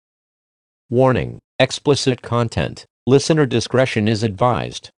Warning, explicit content. Listener discretion is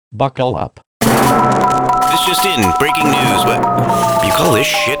advised. Buckle up. This just in, breaking news. What? You call this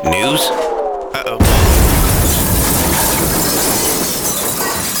shit news? Uh-oh.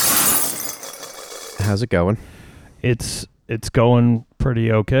 How's it going? It's going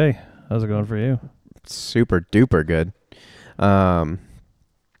pretty okay. How's it going for you? Super duper good.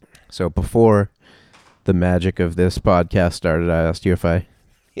 So before the magic of this podcast started, I asked you if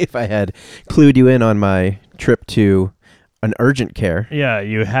I had clued you in on my trip to an urgent care. Yeah,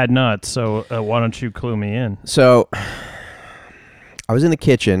 you had not, so why don't you clue me in? So I was in the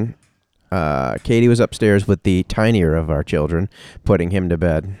kitchen. Katie was upstairs with the tinier of our children, putting him to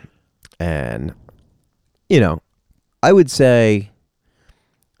bed. And, I would say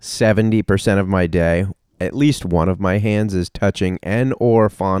 70% of my day, at least one of my hands is touching and or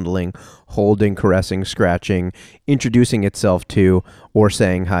fondling, holding, caressing, scratching, introducing itself to or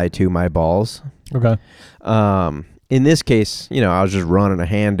saying hi to my balls. Okay. In this case, I was just running a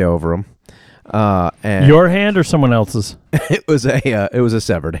hand over them. And Your hand or someone else's? it was a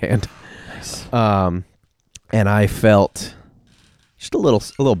severed hand. Nice. And I felt just a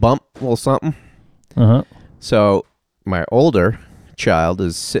little bump, a little something. Uh-huh. So my older child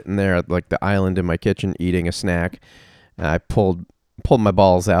is sitting there at like the island in my kitchen eating a snack, and I pulled my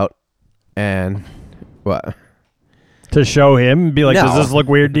balls out, and what? To show him and be like, No. does this look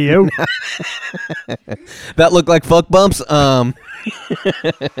weird to you? That looked like fuck bumps. Are you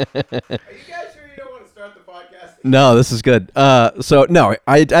guys sure you don't want to start the podcast? No, this is good. So no,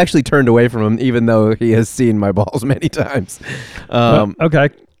 I actually turned away from him, even though he has seen my balls many times. Okay.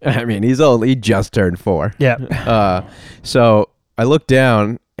 I mean, he just turned 4. Yeah. So I look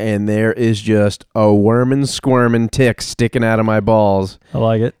down, and there is just a wormin' squirmin' tick sticking out of my balls, I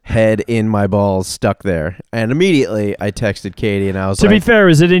like it. head in my balls, stuck there. And immediately I texted Katie, and I was To be like, fair,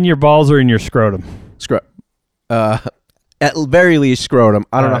 is it in your balls or in your scrotum? at very least scrotum.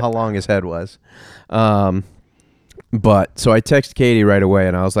 I don't know Alright. how long his head was. But so I texted Katie right away,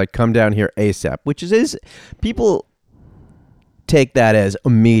 and I was like, come down here ASAP, which is people take that as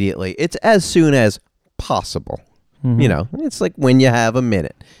immediately. It's as soon as possible. Mm-hmm. It's like when you have a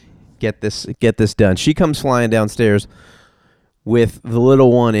minute. Get this done. She comes flying downstairs with the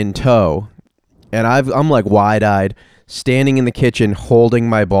little one in tow, and I'm like wide-eyed, standing in the kitchen holding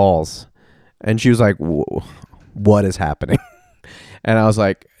my balls. And she was like, "Whoa, what is happening?" And I was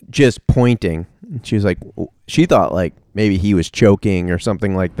like, just pointing. She was like, she thought like maybe he was choking or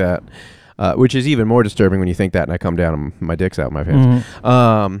something like that, which is even more disturbing when you think that and I come down and my dick's out my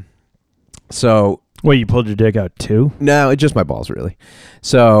pants. So Wait, you pulled your dick out too? no, it's just my balls, really.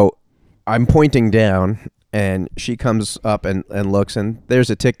 So I'm pointing down, and she comes up and looks, and there's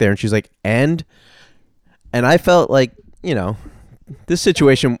a tick there, and she's like, and I felt like, this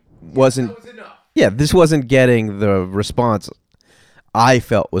situation wasn't, That was enough. yeah, this wasn't getting the response I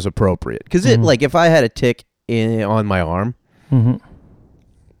felt was appropriate. Because like, if I had a tick on my arm, Mm-hmm.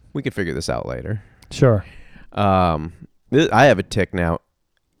 we could figure this out later. Sure. I have a tick now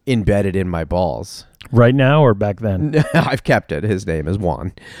embedded in my balls. Right now or back then? I've kept it. His name is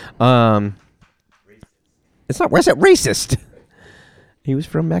Juan. It's not. Where's that racist? He was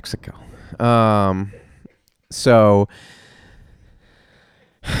from Mexico. So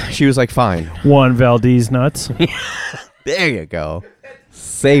she was like, "Fine." Juan Valdez nuts. There you go.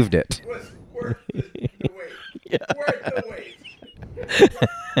 Saved it. It was worth the wait. Worth the wait.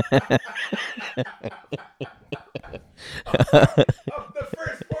 Of the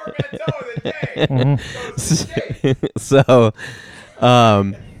first portmanteau of the day. Goes the day. So,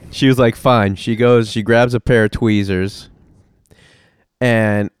 she was like, "Fine." She grabs a pair of tweezers,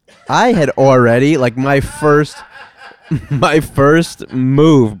 and I had already like my first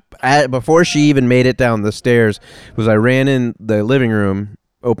move before she even made it down the stairs was I ran in the living room,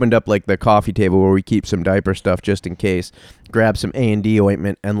 opened up like the coffee table where we keep some diaper stuff just in case, grabbed some A&D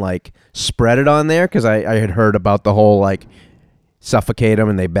ointment and like spread it on there because I had heard about the whole like suffocate them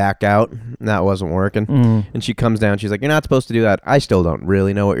and they back out, and that wasn't working. And she comes down, she's like, "You're not supposed to do that." I still don't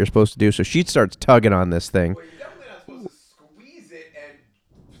really know what you're supposed to do, so she starts tugging on this thing. Well, you're definitely not supposed to squeeze it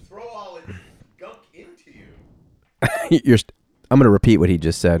and throw all its gunk into you. I'm going to repeat what he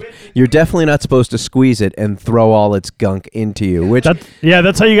just said. You're definitely not supposed to squeeze it and throw all its gunk into you, which...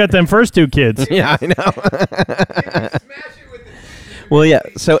 That's how you got them first 2 kids. Yeah, I know. Smash it with the Well, yeah.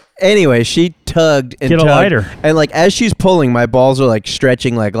 So anyway, she tugged and Get a tugged. lighter. And like as she's pulling, my balls are like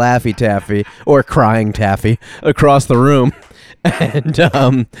stretching like Laffy Taffy or crying Taffy across the room. And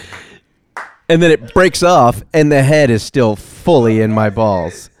then it breaks off and the head is still fully in my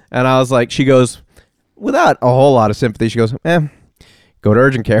balls. And I was like, she goes, without a whole lot of sympathy, she goes, go to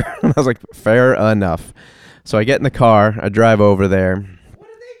urgent care. I was like, fair enough. So I get in the car. I drive over there. What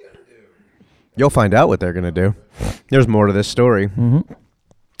are they gonna do? You'll find out what they're going to do. There's more to this story. Mm-hmm.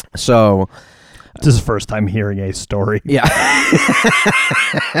 So, This is the first time hearing a story. yeah.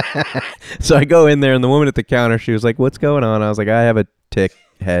 So I go in there, and the woman at the counter, she was like, what's going on? I was like, I have a tick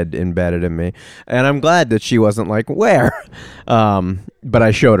head embedded in me. And I'm glad that she wasn't like, where? But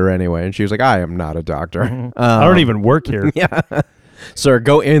I showed her anyway, and she was like, I am not a doctor. I don't even work here, Yeah. Sir,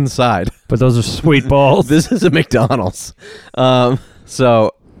 go inside. but those are sweet balls. This is a McDonald's.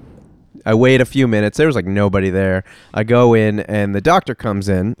 So I wait a few minutes. There was like nobody there. I go in, and the doctor comes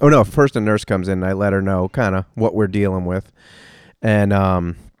in. Oh, no, first a nurse comes in, and I let her know kind of what we're dealing with. And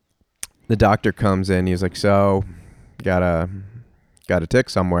the doctor comes in. He's like, so, got a tick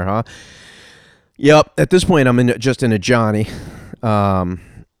somewhere, huh? Yep. At this point, I'm just in a Johnny. And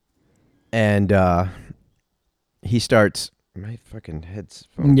he starts... My fucking head's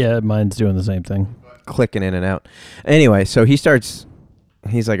Yeah, mine's doing the same thing. clicking in and out. Anyway, so he's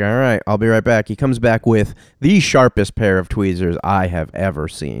like, all right, I'll be right back. He comes back with the sharpest pair of tweezers I have ever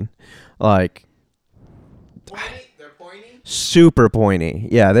seen. Like, Pointy? They're pointy? super pointy.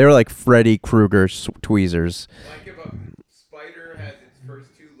 Yeah, they were like Freddy Krueger tweezers. Like if a spider has its first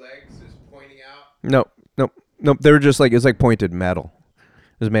two legs is pointing out? Nope. They were just like, it was like pointed metal.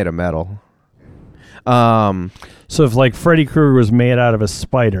 It was made of metal. So if like Freddy Krueger was made out of a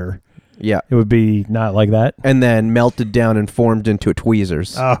spider, Yeah. it would be not like that. And then melted down and formed into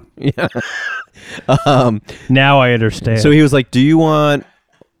tweezers. Oh, Yeah. now I understand. So he was like, do you want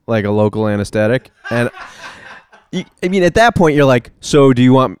like a local anesthetic? And I mean, at that point, you're like, so do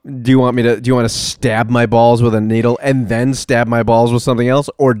you want to stab my balls with a needle and then stab my balls with something else,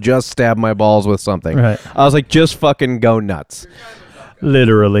 or just stab my balls with something? Right. I was like, just fucking go nuts.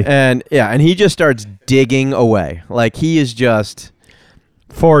 Literally And yeah, and he just starts digging away. Like he is just,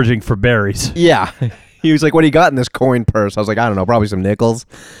 foraging for berries. yeah. He was like, what do you got in this coin purse? I was like, I don't know, probably some nickels.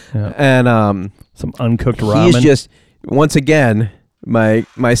 Yeah. And Some uncooked ramen. he's just, once again, my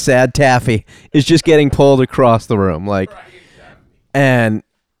sad taffy is just getting pulled across the room, like, and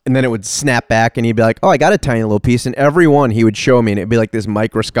then it would snap back, and he'd be like, oh, I got a tiny little piece, and every one he would show me, and it'd be like this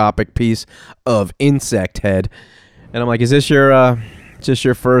microscopic piece of insect head, and I'm like, is this your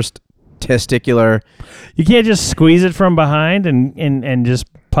first testicular? You can't just squeeze it from behind and just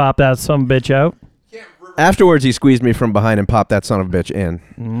pop that some bitch out. Afterwards, he squeezed me from behind and popped that son of a bitch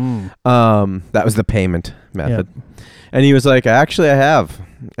in. That was the payment method. And he was like, actually, I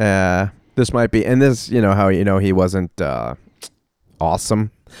have. This might be, and this, how he wasn't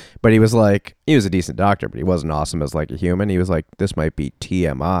awesome, but he was like, he was a decent doctor, but he wasn't awesome as like a human. He was like, this might be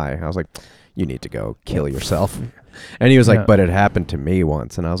TMI. I was like, you need to go kill yourself. And he was like, Yeah. but it happened to me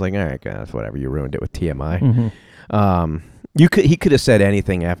once. And I was like, all right, guys, whatever. You ruined it with TMI. He could have said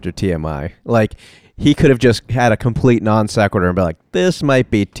anything after TMI. Like, he could have just had a complete non sequitur and be like, this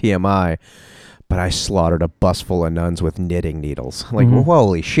might be TMI, but I slaughtered a bus full of nuns with knitting needles. Like,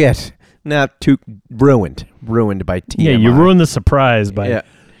 holy shit. Ruined by TMI. Yeah, you ruined the surprise by Yeah.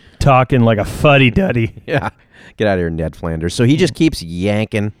 talking like a fuddy-duddy. Yeah. Get out of here, Ned Flanders. So he just keeps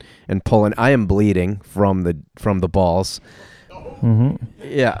yanking and pulling. I am bleeding from the balls.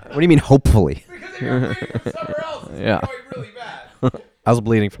 Yeah. What do you mean, hopefully? Because if you're bleeding from somewhere else, it's Yeah. going really bad. I was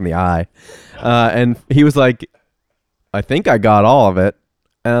bleeding from the eye. And he was like, I think I got all of it.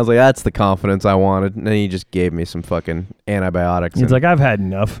 And I was like, that's the confidence I wanted. And then he just gave me some fucking antibiotics It's and like, I've had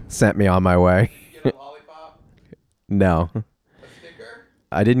enough. sent me on my way. Get a lollipop, No. a sticker.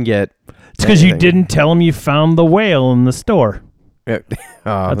 I didn't get... It's because you anything. didn't tell him you found the whale in the store. That's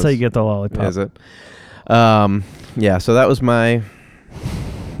That's how you get the lollipop. Is it? Yeah, so that was my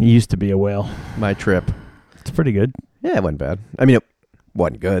He used to be a whale. trip. It's pretty good. Yeah, it wasn't bad. I mean, it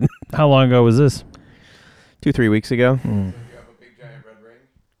wasn't good. How long ago was this? 2-3 weeks ago. You have a big giant red ring.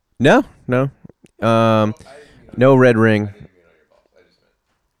 No. No red ring. I didn't mean on your balls. I just meant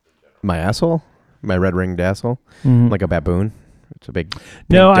in general. My asshole? My red ringed asshole? Like a baboon? It's a big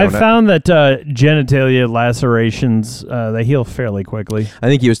No, I donut. found that genitalia lacerations, they heal fairly quickly. I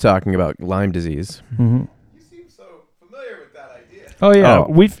think he was talking about Lyme disease. You seem so familiar with that idea. Oh, yeah.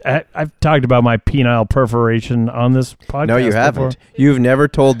 Oh. I've talked about my penile perforation on this podcast. No, you haven't. You've never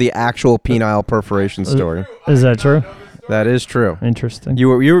told the actual penile perforation story. Is that true? That is true. Interesting.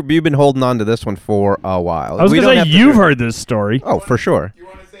 You've been holding on to this one for a while. I was We going don't to say, have to- you've heard this story. Oh, for sure. Do you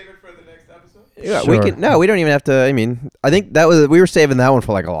want to save it for the next episode? Yeah, Sure. we can. No, we don't even have to. I mean, I think we were saving that one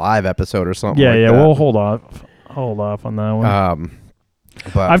for like a live episode or something. Yeah, like yeah. that. We'll hold off on that one.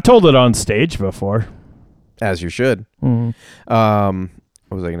 But I've told it on stage before. as you should. Mhm.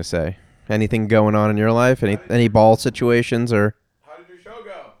 What was I going to say? Anything going on in your life? Any ball situations or? How did your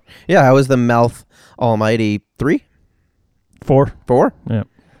Yeah, how was the Mouth Almighty 3? 4. 4? Yeah.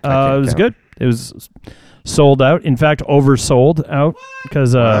 can't It was count. good. It was sold out. In fact, oversold out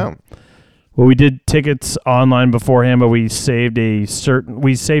because Wow. well, we did tickets online beforehand, but we saved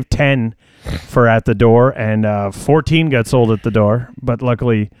 10 for at the door, and 14 got sold at the door. But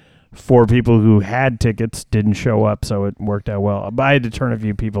luckily, 4 people who had tickets didn't show up, so it worked out well. But I had to turn a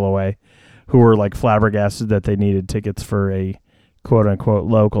few people away who were like flabbergasted that they needed tickets for a quote unquote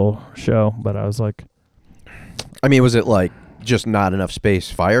local show. But I was like, I mean, was it like just not enough space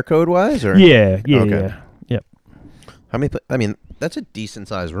fire code wise, or yeah, Okay. yep, how many? I mean, that's a decent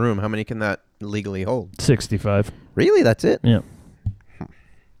sized room. How many can that legally hold? 65. Really, that's it? Yeah.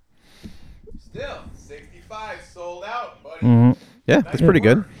 Still, 65 sold out, buddy. Mm-hmm. Yeah, that's pretty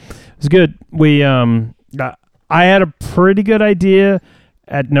good. It's good. We I had a pretty good idea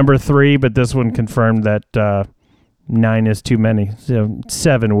at number 3, but this one confirmed that 9 is too many. So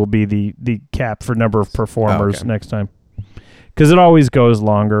 7 will be the cap for number of performers okay. next time. Because it always goes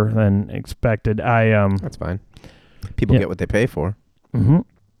longer than expected. That's fine. People Yeah. get what they pay for. Mm-hmm.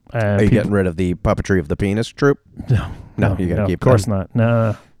 Are you getting rid of the puppetry of the penis troupe? No, you gotta keep of course them.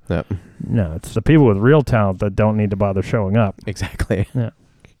 not. No, No, it's the people with real talent that don't need to bother showing up. exactly. Yeah.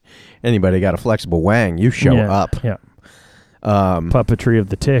 Anybody got a flexible wang? You show Yeah, up. Yeah. Puppetry of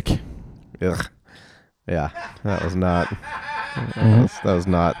the tick. Ugh. Yeah, that was not. Mm-hmm. That was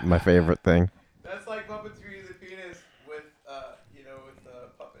not my favorite thing. That's like puppetry of the penis with, with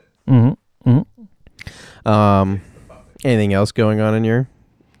puppets. Mm-hmm. Mm-hmm. Anything else going on in your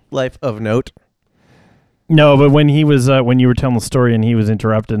life of note? No, but when he was when you were telling the story and he was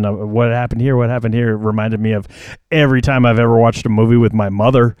interrupted, and what happened here, it reminded me of every time I've ever watched a movie with my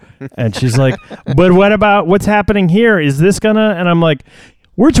mother, and she's like, "But what about what's happening here? Is this gonna?" And I'm like,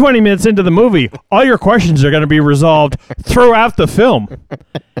 "We're 20 minutes into the movie. All your questions are going to be resolved throughout the film.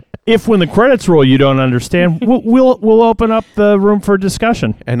 If when the credits roll you don't understand, we'll open up the room for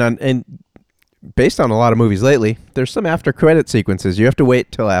discussion." And based on a lot of movies lately, there's some after credit sequences. You have to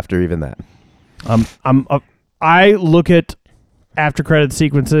wait till after even that. I look at after credit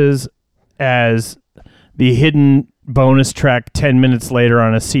sequences as the hidden bonus track 10 minutes later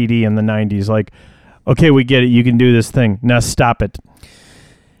on a CD in the 90s. Like, okay, we get it. You can do this thing. Now stop it.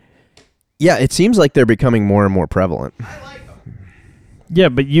 Yeah, it seems like they're becoming more and more prevalent. I like them. Yeah,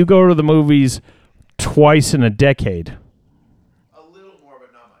 but you go to the movies twice in a decade. A little more,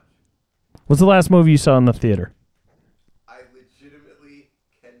 but not much. What's the last movie you saw in the theater? I legitimately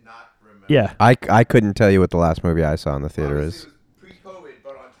cannot remember. Yeah. I couldn't tell you what the last movie I saw in the theater Obviously, is. it was pre-COVID, but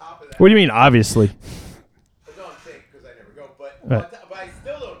on top of that, What do you mean, obviously? I don't think because I never go, but Right. but I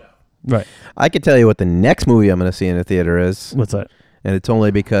still don't know. Right. I could tell you what the next movie I'm going to see in the theater is, What's that? and it's only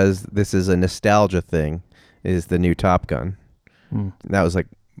because this is a nostalgia thing, is the new Top Gun. That was like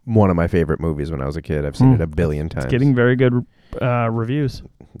one of my favorite movies when I was a kid. I've seen it a billion times. Getting very good reviews.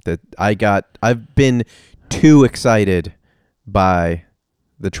 I've been too excited by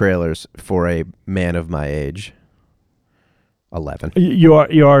the trailers for a man of my age. 11. You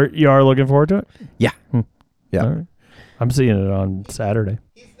are looking forward to it? Yeah. Yeah. All right. I'm seeing it on Saturday.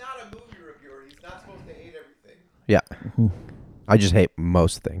 He's not a movie reviewer. He's not supposed to hate everything. Yeah. I just hate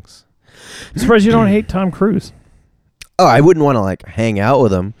most things. I'm surprised you don't hate Tom Cruise. Oh, I wouldn't want to like hang out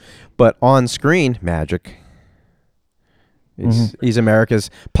with him, but on screen, magic. He's America's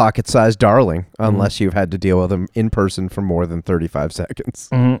pocket-sized darling, unless you've had to deal with him in person for more than 35 seconds.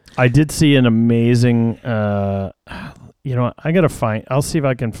 I did see an amazing. You know, I'll see if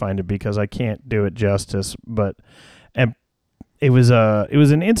I can find it because I can't do it justice. But and it was an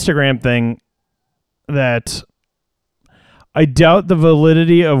Instagram thing that I doubt the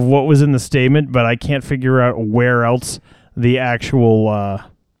validity of what was in the statement, but I can't figure out where else the actual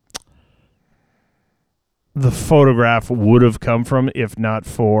the photograph would have come from if not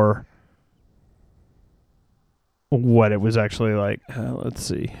for what it was actually like. Let's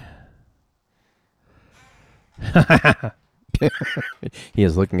see. He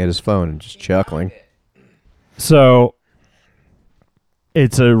is looking at his phone and just chuckling. So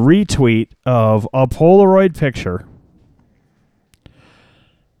it's a retweet of a Polaroid picture.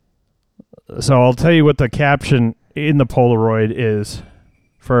 So I'll tell you what the caption in the Polaroid is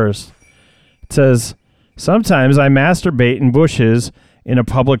first. It says, "Sometimes I masturbate in bushes in a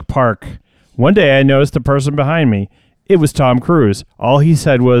public park. One day I noticed a person behind me. It was Tom Cruise. All he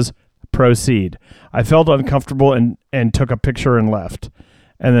said was, 'Proceed.' I felt uncomfortable and took a picture and left."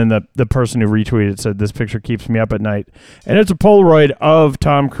 And then the person who retweeted said, "This picture keeps me up at night." And it's a Polaroid of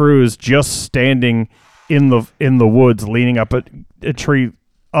Tom Cruise just standing in the woods, leaning up a tree,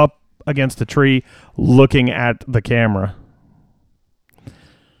 up against a tree, looking at the camera.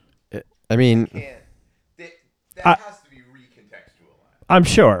 I mean, that has to be recontextualized. I'm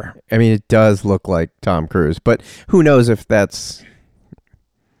sure. I mean, it does look like Tom Cruise, but who knows if that's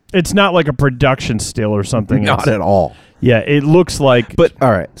It's not like a production still or something. not at all. Yeah, it looks like. But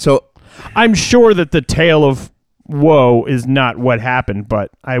all right, so I'm sure that the tale of woe is not what happened,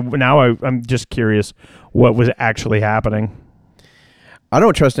 but I'm just curious what was actually happening. I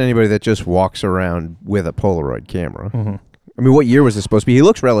don't trust anybody that just walks around with a Polaroid camera. Mm-hmm. I mean, what year was this supposed to be? He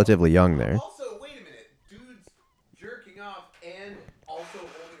looks relatively young there. Also, wait a minute. Dude's jerking off and also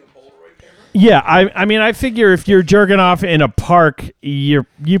holding a Polaroid camera? Yeah, I mean, I figure if you're jerking off in a park, you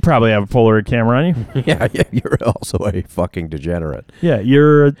probably have a Polaroid camera on you. Yeah, you're also a fucking degenerate. Yeah,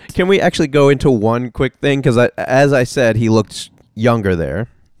 you're. Can we actually go into one quick thing? Because as I said, he looked younger there.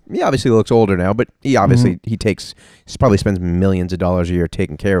 He obviously looks older now, but he obviously he probably spends millions of dollars a year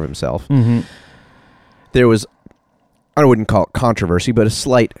taking care of himself. Mm-hmm. There was, I wouldn't call it controversy, but a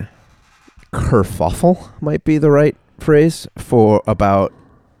slight kerfuffle might be the right phrase for about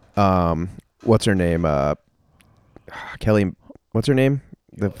what's her name? Kelly. What's her name?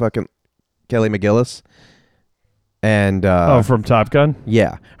 The fucking Kelly McGillis. And From Top Gun.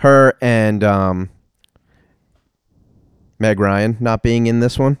 yeah, her and Meg Ryan not being in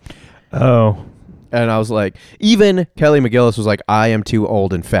this one. Oh, And I was like, even Kelly McGillis was like, I am too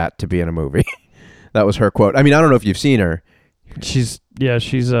old and fat to be in a movie. That was her quote. I mean, I don't know if you've seen her. she's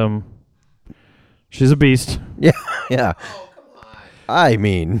a beast. Yeah, yeah. Oh, come on. I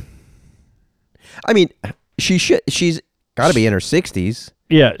mean, she's got to be in her 60s.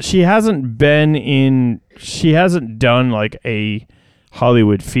 Yeah, she hasn't done like a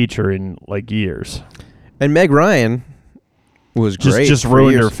Hollywood feature in like years. And Meg Ryan was great. Just for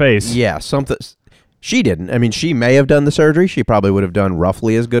ruined years. her face. Yeah, something. She didn't. I mean, she may have done the surgery. She probably would have done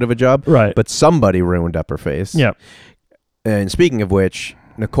roughly as good of a job. Right. But somebody ruined up her face. Yeah. And speaking of which,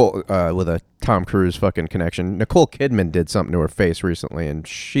 Nicole, with a Tom Cruise fucking connection, Nicole Kidman did something to her face recently, and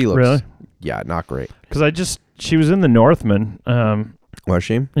she looks, Really? yeah, not great. Because she was in The Northman. Was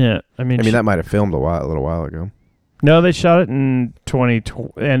she? Yeah, I mean, that might have filmed a little while ago. No, they shot it in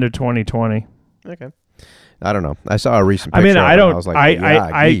end of 2020. Okay. I don't know. I saw a recent I picture. mean, of I her, don't. and I was like,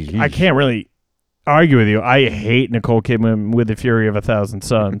 I can't really argue with you. I hate Nicole Kidman with the fury of 1,000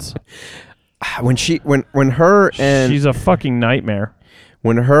 suns. when her and She's a fucking nightmare.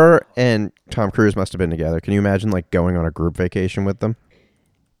 when her and Tom Cruise must have been together. Can you imagine like going on a group vacation with them?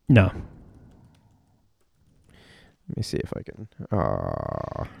 No. Let me see if I can.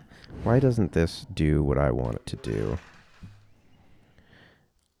 Why doesn't this do what I want it to do?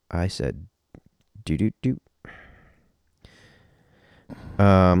 I said, do.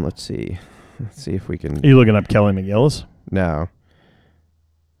 Let's see. Let's see if we can. Are you looking up Kelly McGillis? No.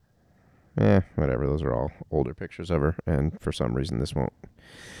 Whatever. Those are all older pictures of her, and for some reason this won't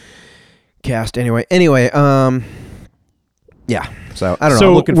cast anyway. Yeah. So I don't know. So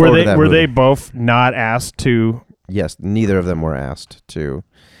I'm looking forward to that were movie. they both not asked to? Yes, neither of them were asked to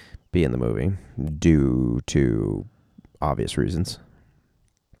be in the movie due to obvious reasons.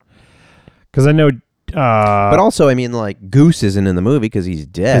 Because I know. But also, I mean, like Goose isn't in the movie because he's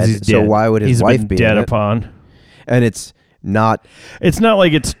dead. He's So dead. why would his He's wife been be dead in it? upon? And it's not. It's not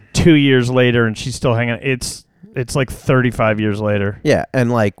like it's 2 years later and she's still hanging. It's like 35 years later. Yeah,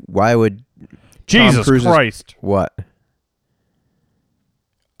 and like, why would Jesus Cruise's- Christ. what?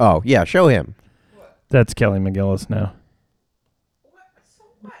 Oh yeah, show him. That's Kelly McGillis now.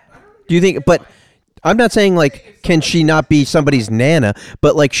 Do you think? But I'm not saying like, can she not be somebody's nana?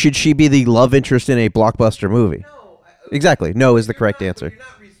 But like, should she be the love interest in a blockbuster movie? No. Exactly. No is the correct answer. You're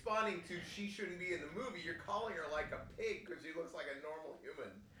not responding to she shouldn't be in the movie. You're calling her like a pig because she looks like a normal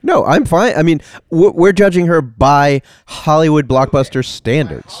human. No, I'm fine. I mean, we're judging her by Hollywood blockbuster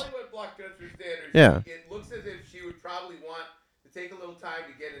standards. Hollywood blockbuster standards. Yeah. It looks as if she would probably want to take a little time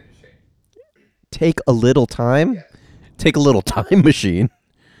to get into shape. Take a little time. Yes. Take a little time machine.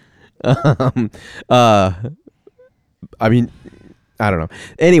 I mean, I don't know.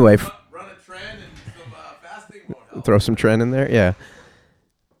 Anyway, Run a trend and some fasting won't help. throw some trend in there. Yeah.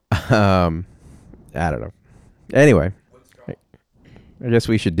 I don't know. Anyway, I guess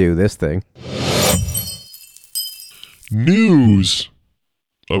we should do this thing. News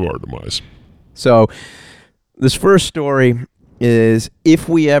of our demise. So, this first story is if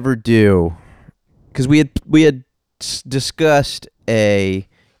we ever do, because we had discussed a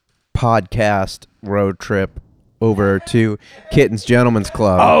podcast road trip over to Kitten's Gentlemen's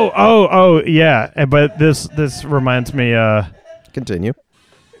Club. Oh, yeah. But this reminds me. Continue.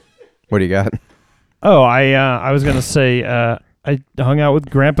 What do you got? I was gonna say I hung out with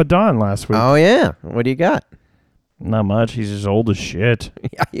Grandpa Don last week. Oh yeah. What do you got? Not much. He's just old as shit.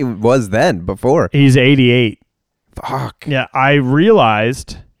 Yeah, he was then, before. He's 88. Fuck. Yeah, I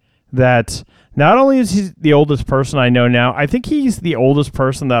realized that not only is he the oldest person I know now, I think he's the oldest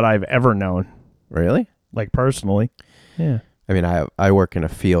person that I've ever known, Really? like personally. Yeah. I mean, I work in a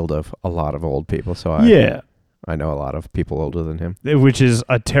field of a lot of old people, so I know a lot of people older than him. Which is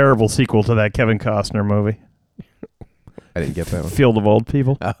a terrible sequel to that Kevin Costner movie, I didn't get that one. Field of Old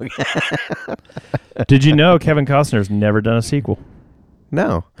People. Oh, Did you know Kevin Costner's never done a sequel?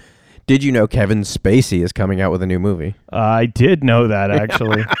 no. Did you know Kevin Spacey is coming out with a new movie? I did know that,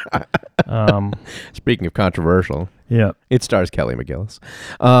 actually. Speaking of controversial, Yeah. it stars Kelly McGillis.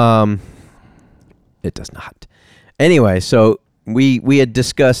 It does not. Anyway, so we had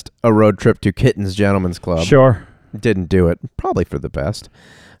discussed a road trip to Kitten's Gentlemen's Club. Sure. Didn't do it. Probably for the best.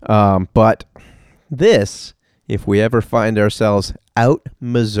 But this, if we ever find ourselves out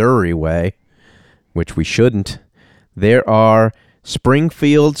Missouri way, which we shouldn't, there are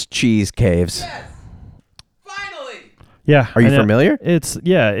Springfield's Cheese Caves. Finally! Yeah. Are you I know. familiar? It's I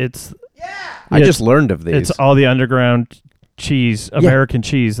Yeah, just learned of these. it's all the underground cheese, American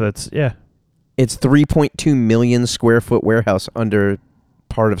cheese. That's It's 3.2 million square foot warehouse under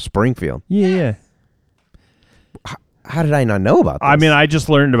part of Springfield. Yeah. How did I not know about this? I mean, I just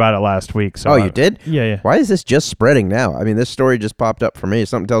learned about it last week. So Oh, you did? Yeah. Why is this just spreading now? I mean, this story just popped up for me.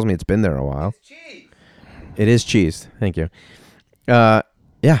 Something tells me it's been there a while. Cheese! It is cheese. Thank you. Yeah,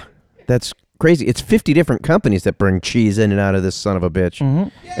 that's crazy. It's 50 different companies that bring cheese in and out of this son of a bitch. Mm-hmm.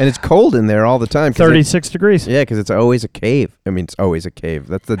 And it's cold in there all the time. 36 degrees. Yeah, because it's always a cave. I mean, it's always a cave.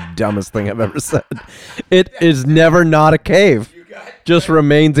 That's the dumbest thing I've ever said. It is never not a cave. Just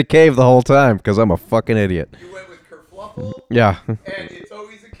remains a cave the whole time because I'm a fucking idiot. You went with kerfluffle, Yeah. and it's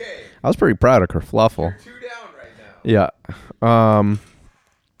always a cave. I was pretty proud of Kerfluffle. 2 down right now. Yeah.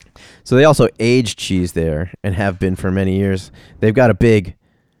 So they also age cheese there and have been for many years. They've got a big,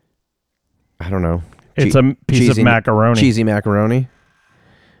 I don't know. It's a piece of macaroni. Cheesy macaroni.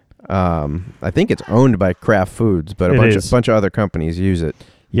 I think it's owned by Kraft Foods, but a It bunch is. of other companies use it.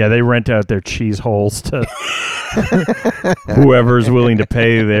 Yeah, they rent out their cheese holes to whoever's willing to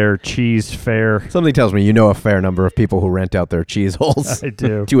pay their cheese fare. Something tells me you know a fair number of people who rent out their cheese holes I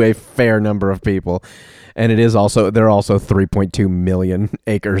do. to a fair number of people. And it is also, they're also 3.2 million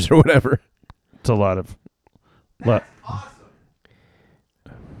acres or whatever. It's a lot of. Lot.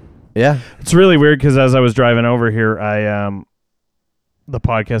 Yeah. It's really weird because as I was driving over here, the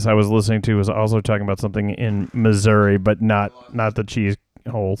podcast I was listening to was also talking about something in Missouri, but not the cheese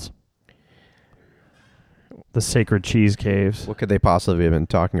holes. The sacred cheese caves. What could they possibly have been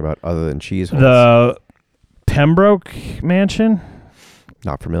talking about other than cheese holes? The Pembroke Mansion.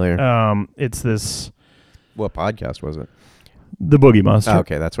 Not familiar. It's this What podcast was it? the Boogie Monster. Oh,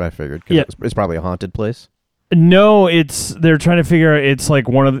 okay, that's what I figured. 'Cause Yeah. it's probably a haunted place. No, they're trying to figure out. It's like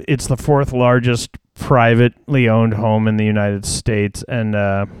it's the 4th largest privately owned home in the United States, and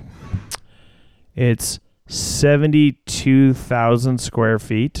it's 72,000 square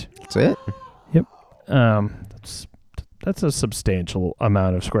feet. That's it. That's a substantial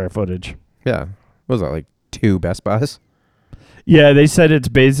amount of square footage. Yeah. What was that, like 2 Best Buys? Yeah, they said it's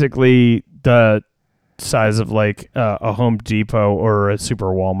basically the size of like a Home Depot or a Super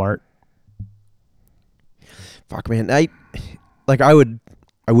Walmart. Fuck, man. I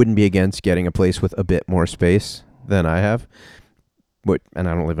wouldn't be against getting a place with a bit more space than I have. And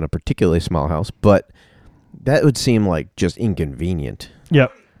I don't live in a particularly small house, but that would seem like just inconvenient.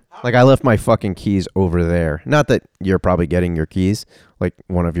 Yep. Like, I left my fucking keys over there. Not that you're probably getting your keys, like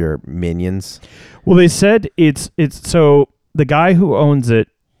one of your minions. Well, they said it's so the guy who owns it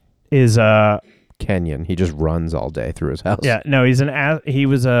is Kenyon. He just runs all day through his house. yeah, no, he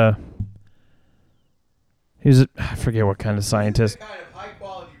was a I forget what kind of scientist. The kind of high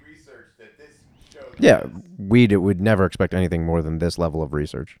quality research that this show does. Yeah, we would never expect anything more than this level of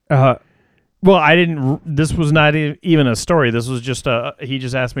research. Well, I didn't. This was not even a story. This was just he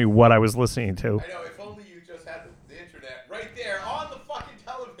just asked me what I was listening to. I know, if only you just had the internet right there on the fucking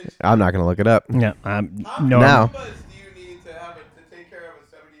television. I'm not going to look it up. Yeah, How no. many Now. Rubas do you need to take care of a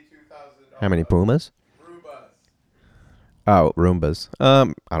 72,000? How many Pumas? Rubas. Oh, Roombas.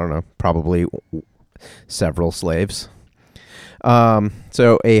 I don't know. Probably several slaves.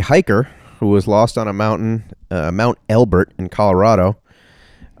 So a hiker who was lost on a mountain, Mount Elbert in Colorado,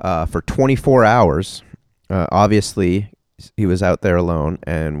 for 24 hours. Obviously, he was out there alone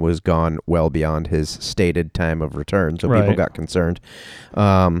and was gone well beyond his stated time of return, so people Right. got concerned.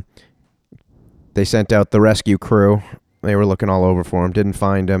 They sent out the rescue crew. They were looking all over for him, didn't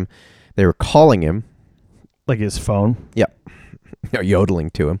find him. They were calling him. Like his phone. Yep. Yodeling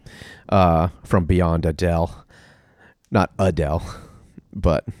to him from beyond Adele. Not Adele,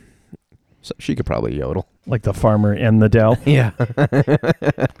 but so she could probably yodel. Like the farmer in the Dell. Yeah.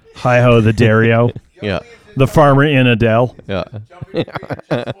 Hi ho, the Dario. Yeah. The farmer in Adele. Yeah.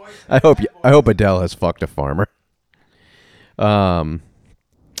 I hope Adele has fucked a farmer.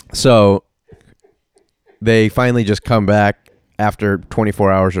 So they finally just come back after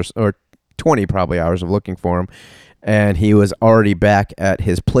 24 hours or 20 probably hours of looking for him, and he was already back at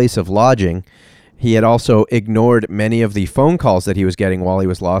his place of lodging. He had also ignored many of the phone calls that he was getting while he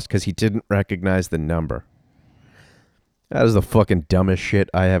was lost because he didn't recognize the number. That is the fucking dumbest shit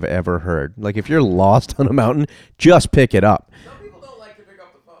I have ever heard. Like, if you're lost on a mountain, just pick it up. Some people don't like to pick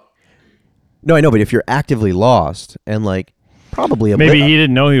up the phone. No, I know, but if you're actively lost and, like, probably Maybe he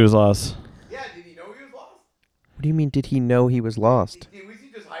didn't know he was lost. Yeah, did he know he was lost? What do you mean, did he know he was lost? Was he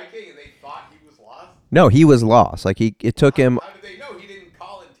just hiking and they thought he was lost? No, he was lost. Like, it took him... How did they know? He didn't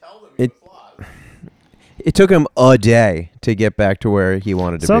call and tell them he was lost. It took him a day to get back to where he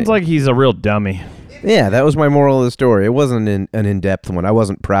wanted to be. Sounds like he's a real dummy. Yeah, that was my moral of the story. It wasn't an in-depth one. I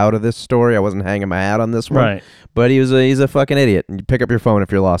wasn't proud of this story. I wasn't hanging my hat on this one. Right. But he's a fucking idiot. You pick up your phone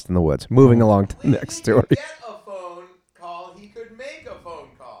if you're lost in the woods. Moving along to the next story. He didn't get a phone call. He could make a phone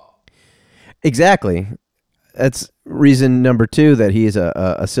call. Exactly. That's reason number 2 that he's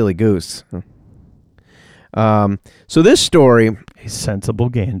a silly goose. So this story A sensible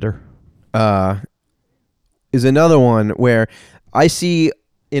gander. is another one where I see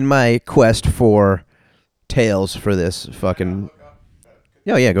in my quest for tales for this fucking...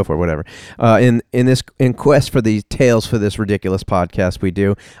 Oh yeah, go for it. Whatever. In quest for these tales for this ridiculous podcast we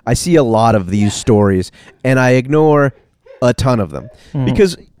do, I see a lot of these stories, and I ignore a ton of them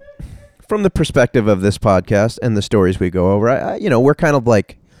because, from the perspective of this podcast and the stories we go over, we're kind of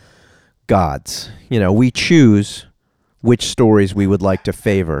like gods. We choose which stories we would like to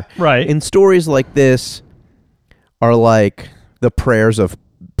favor. Right. And stories like this are like the prayers of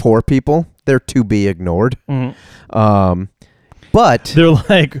poor people. They're to be ignored. But They're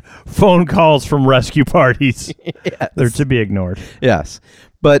like phone calls from rescue parties. Yes. They're to be ignored. yes,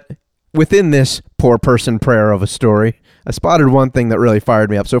 but within this poor person prayer of a story, I spotted one thing that really fired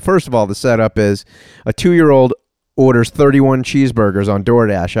me up. So first of all, the setup is a 2-year-old orders 31 cheeseburgers on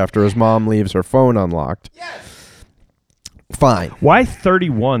DoorDash after his mom leaves her phone unlocked. Yes. Fine. Why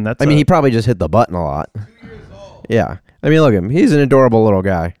 31? I mean, he probably just hit the button a lot. 2 years old. Yeah. I mean, look at him. He's an adorable little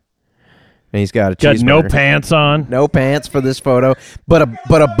guy. And he's got a got cheeseburger. no pants on. No pants for this photo, but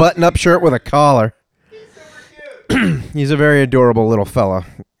a button-up shirt with a collar. He's a very adorable little fella.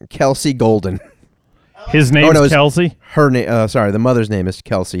 Kelsey Golden. His name's Kelsey. Her name. Sorry, the mother's name is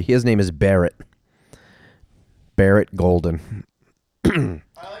Kelsey. His name is Barrett. Barrett Golden. I like the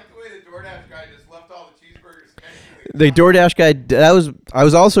way the DoorDash guy just left all the cheeseburgers next to The DoorDash guy. I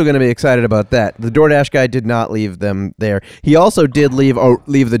was also going to be excited about that. The DoorDash guy did not leave them there. He also did leave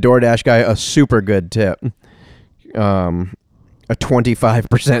the DoorDash guy a super good tip. A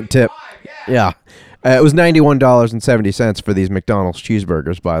 25% tip. Yeah. It was $91.70 for these McDonald's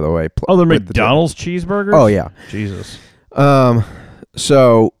cheeseburgers, by the way. Oh, they're with the tip. McDonald's cheeseburgers? Oh, yeah. Jesus.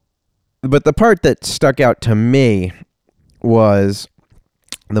 So, but the part that stuck out to me was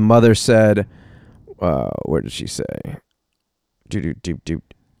the mother said, where did she say?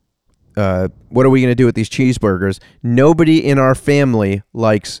 What are we going to do with these cheeseburgers? Nobody in our family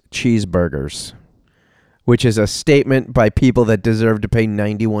likes cheeseburgers, which is a statement by people that deserve to pay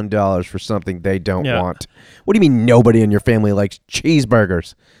 $91 for something they don't want. What do you mean nobody in your family likes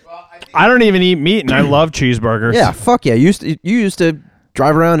cheeseburgers? Well, I think I don't even eat meat, and I love cheeseburgers. Yeah, fuck yeah. You used to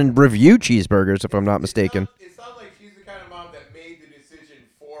drive around and review cheeseburgers, if I'm not mistaken. it sounds like she's the kind of mom that made the decision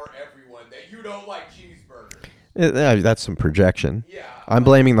for everyone that you don't like cheeseburgers. That's some projection. Yeah. I'm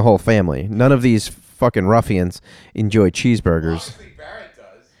blaming the whole family. None of these fucking ruffians enjoy cheeseburgers. Obviously, Barrett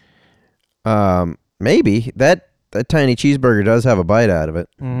does. Maybe that tiny cheeseburger does have a bite out of it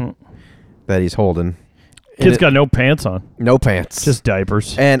that he's holding. Kid's got no pants on. No pants. Just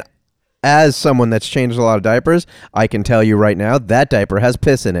diapers. And as someone that's changed a lot of diapers, I can tell you right now that diaper has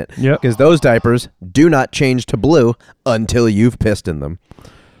piss in it. Yep. Because those diapers do not change to blue until you've pissed in them.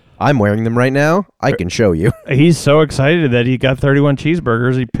 I'm wearing them right now. I can show you. He's so excited that he got 31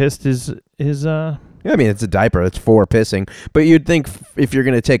 cheeseburgers. He pissed his Yeah, I mean, it's a diaper. It's for pissing. But you'd think if you're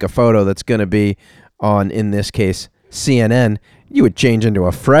going to take a photo that's going to be on, in this case, CNN, you would change into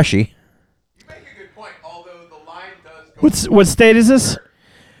a freshie. You make a good point, although the line does go What state is this?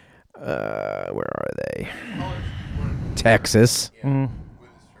 Where are they? college one Texas. with his shirt.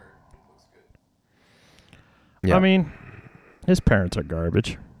 It looks good. Yeah. I mean, his parents are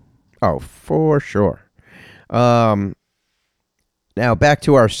garbage. Oh, for sure. Now back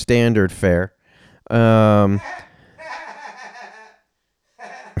to our standard fare.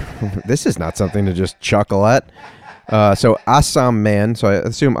 This is not something to just chuckle at. So Assam man, so I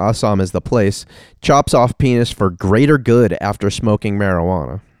assume Assam is the place, chops off penis for greater good after smoking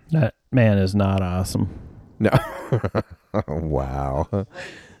marijuana. That man is not awesome. No. Wow.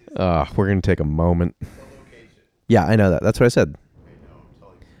 We're going to take a moment. Yeah, I know that. That's what I said.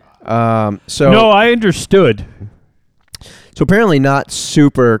 No, I understood. So apparently not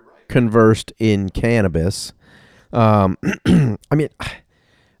super conversed in cannabis. I mean,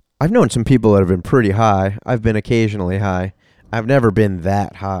 I've known some people that have been pretty high. I've been occasionally high. I've never been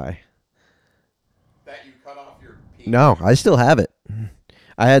that high. That you cut off your penis? No, I still have it.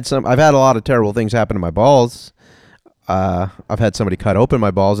 I've had a lot of terrible things happen to my balls. I've had somebody cut open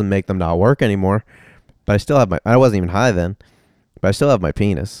my balls and make them not work anymore. But I still have I wasn't even high then. But I still have my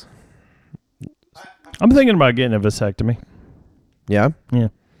penis. I'm thinking about getting a vasectomy. Yeah? Yeah.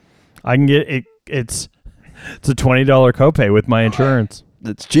 I can get it. It's a $20 copay with my insurance.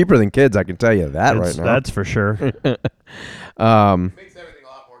 It's cheaper than kids, I can tell you that right now. That's for sure. Makes everything a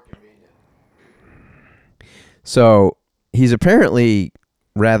lot more convenient. So he's apparently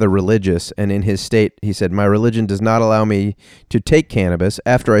rather religious, and in his state, he said, "My religion does not allow me to take cannabis.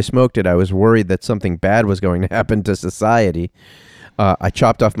 After I smoked it, I was worried that something bad was going to happen to society. I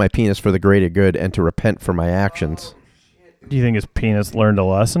chopped off my penis for the greater good and to repent for my actions." Do you think his penis learned a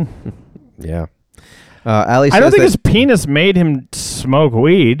lesson? Yeah. Ali says I don't think that- his penis made him smoke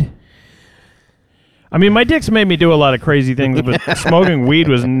weed. I mean, my dick's made me do a lot of crazy things, but smoking weed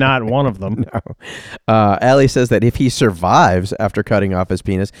was not one of them. Ali says that if he survives after cutting off his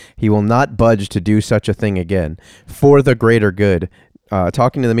penis, he will not budge to do such a thing again for the greater good.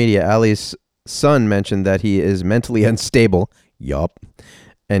 Talking to the media, Ali's son mentioned that he is mentally unstable. Yup.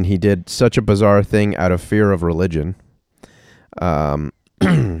 And he did such a bizarre thing out of fear of religion. And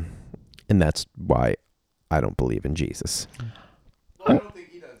that's why I don't believe in Jesus. I don't think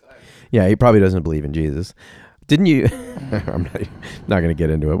he does either. Yeah, he probably doesn't believe in Jesus. Didn't you? I'm not going to get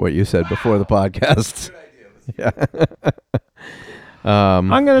into it, what you said before the podcast. Good idea. Yeah. I'm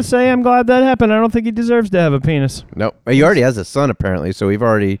going to say I'm glad that happened. I don't think he deserves to have a penis. No, he already has a son, apparently, so we've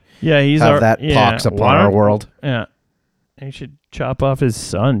already Yeah, he's have that pox upon why our don't- world. Yeah. He should chop off his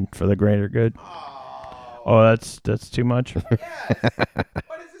son for the greater good. Oh, that's too much. Yes. What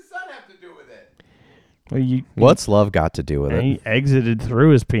does his son have to do with it? Well, What's love got to do with it? He exited through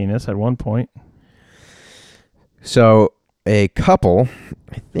his penis at one point. So a couple,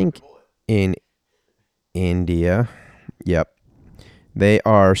 I think in India, yep, they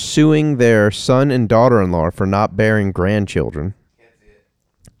are suing their son and daughter-in-law for not bearing grandchildren.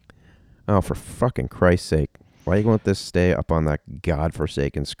 Oh, for fucking Christ's sake. Why you won't this stay up on that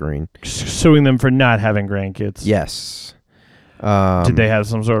godforsaken screen? Suing them for not having grandkids. Yes. Did they have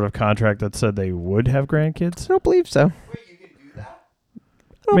some sort of contract that said they would have grandkids? I don't believe so. Wait, you can do that?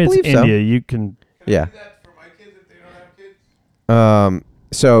 I I mean, don't it's believe so. India. You can. Yeah. Do that for my kids if they don't have kids?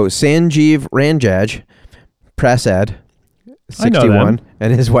 So Sanjeev Ranjaj Prasad, I know 61, them.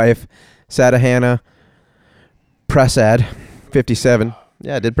 and his wife Sadhana Prasad, 57.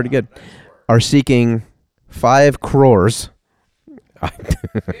 Yeah, did pretty good. Are seeking 5 crores. And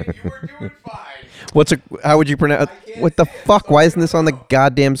you were doing fine. How would you pronounce? What the fuck? Why isn't this on the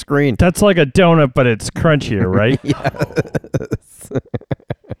goddamn screen? That's like a donut, but it's crunchier, right? That's a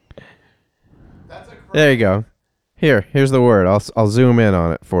There you go. Here's the word. I'll zoom in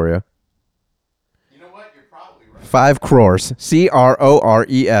on it for you. You know what? You're probably right. 5 crores.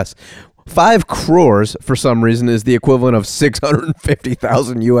 CRORES. 5 crores for some reason is the equivalent of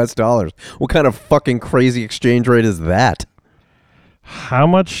 $650,000 US. What kind of fucking crazy exchange rate is that? How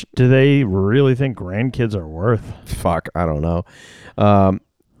much do they really think grandkids are worth? Fuck, I don't know.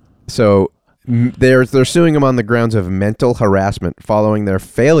 So they're suing them on the grounds of mental harassment following their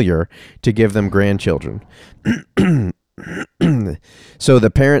failure to give them grandchildren. So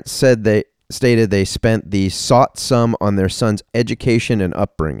the parents stated they spent the sought sum on their son's education and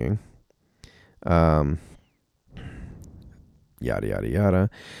upbringing. Yada yada yada.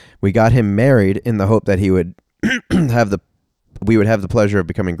 We got him married in the hope that he would we would have the pleasure of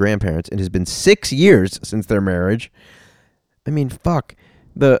becoming grandparents. It has been 6 years since their marriage. I mean, fuck.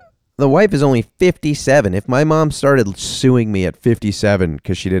 The wife is only 57. If my mom started suing me at 57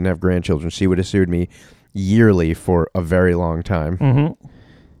 because she didn't have grandchildren, she would have sued me yearly for a very long time Mm-hmm.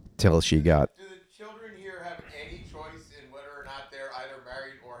 till she got. Do the children here have any choice in whether or not they're either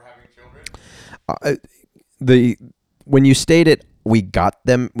married or having children? When you state it, we got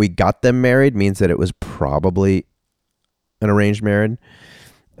them married means that it was probably an arranged marriage.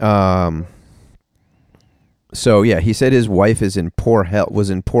 So yeah, he said his wife is in poor health. Was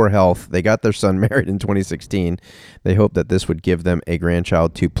in poor health. They got their son married in 2016. They hope that this would give them a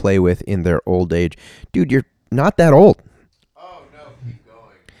grandchild to play with in their old age. Dude, you're not that old. Oh no, keep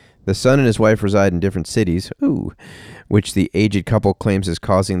going. The son and his wife reside in different cities, which the aged couple claims is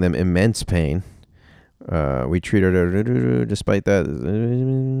causing them immense pain. We treat her despite that.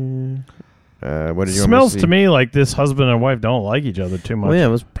 What did you Smells want to me like this husband and wife don't like each other too much. Well, yeah, it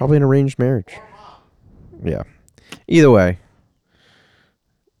was probably an arranged marriage. Yeah. Either way,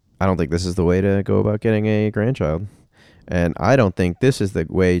 I don't think this is the way to go about getting a grandchild. And I don't think this is the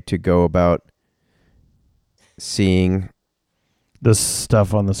way to go about seeing. This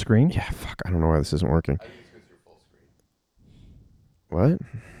stuff on the screen? Yeah, fuck. I don't know why this isn't working. I think it's because you're full screen. What?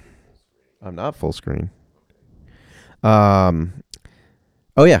 I'm not full screen.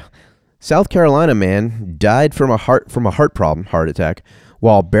 Oh, yeah. South Carolina man died from a heart attack,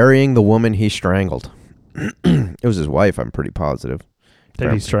 while burying the woman he strangled. It was his wife, I'm pretty positive.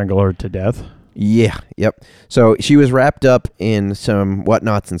 Did he strangle her to death? Yeah, yep. So she was wrapped up in some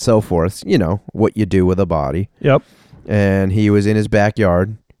whatnots and so forth, you know, what you do with a body. Yep. And he was in his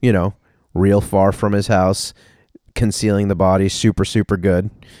backyard, you know, real far from his house, concealing the body super, super good.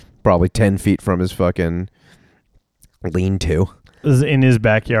 Probably 10 feet from his fucking lean-to. Is in his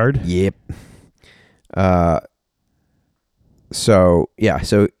backyard? Yep. So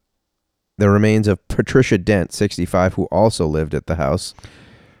the remains of Patricia Dent, 65, who also lived at the house.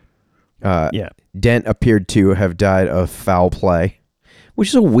 Yeah. Dent appeared to have died of foul play, which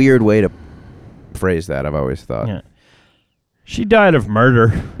is a weird way to phrase that, I've always thought. Yeah. She died of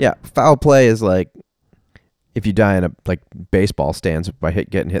murder. Yeah, foul play is like if you die in a like baseball stands by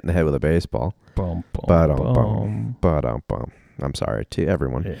getting hit in the head with a baseball. Boom, boom, Ba-dum, bum. I'm sorry to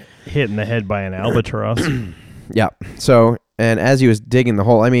everyone. Hit in the head by an albatross. Yeah. So, and as he was digging the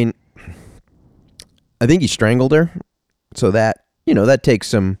hole, I mean, I think he strangled her. So that, you know, that takes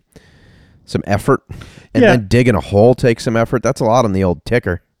some effort. And then digging a hole takes some effort. That's a lot on the old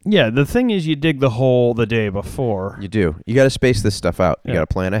ticker. Yeah, the thing is you dig the hole the day before. You do. You got to space this stuff out. You got to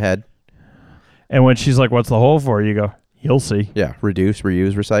plan ahead. And when she's like, what's the hole for? You go, you'll see. Yeah. Reduce,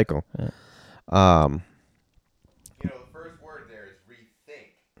 reuse, recycle. Yeah. You know, the first word there is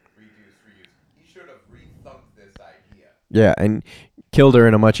rethink, reduce, reuse. He should have rethunked this idea. Yeah, and killed her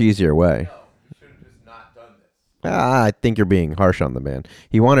in a much easier way. No, he should have just not done this. I think you're being harsh on the man.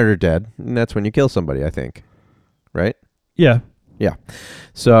 He wanted her dead, and that's when you kill somebody, I think. Right? Yeah. Yeah.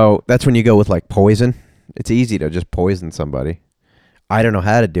 So that's when you go with like poison. It's easy to just poison somebody. I don't know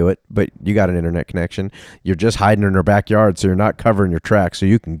how to do it, but you got an internet connection. You're just hiding in her backyard, so you're not covering your tracks, so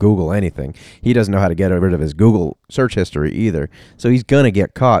you can Google anything. He doesn't know how to get rid of his Google search history either. So he's going to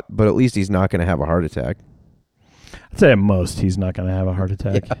get caught, but at least he's not going to have a heart attack. I'd say at most he's not going to have a heart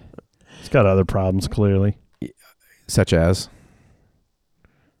attack. Yeah. He's got other problems, clearly. Such as?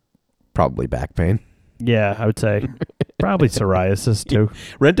 Probably back pain. Yeah, I would say. Probably psoriasis, too.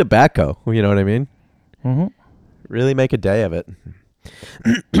 Rent tobacco, you know what I mean? Mm-hmm. Really make a day of it.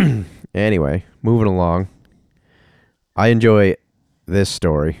 Anyway, moving along. I enjoy this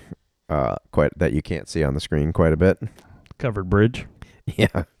story quite that you can't see on the screen quite a bit. Covered bridge.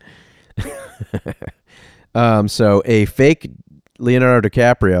 Yeah. So a fake Leonardo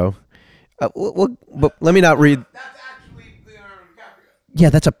DiCaprio. But let me not read. That's actually Leonardo DiCaprio. Yeah,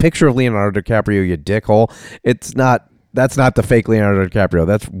 that's a picture of Leonardo DiCaprio, you dickhole. It's not. That's not the fake Leonardo DiCaprio.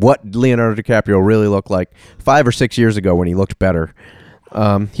 That's what Leonardo DiCaprio really looked like 5 or 6 years ago when he looked better. He's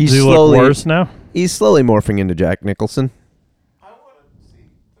Does he slowly look worse now? He's slowly morphing into Jack Nicholson. I want to see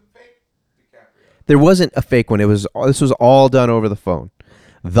the fake DiCaprio. There wasn't a fake one. This was all done over the phone.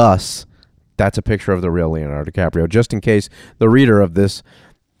 Thus, that's a picture of the real Leonardo DiCaprio. Just in case the reader of this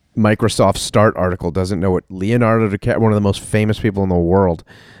Microsoft Start article doesn't know what Leonardo DiCaprio, one of the most famous people in the world,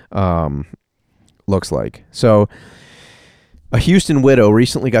 looks like. So, a Houston widow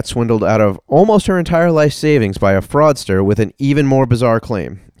recently got swindled out of almost her entire life savings by a fraudster with an even more bizarre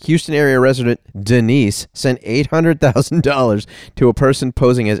claim. Houston area resident Denise sent $800,000 to a person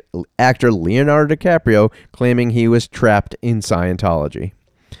posing as actor Leonardo DiCaprio, claiming he was trapped in Scientology.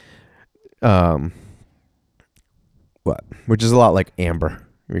 Which is a lot like Amber.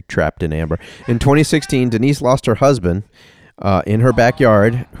 You're trapped in Amber. In 2016, Denise lost her husband in her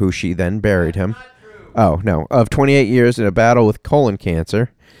backyard, who she then buried him. Oh, no. Of 28 years in a battle with colon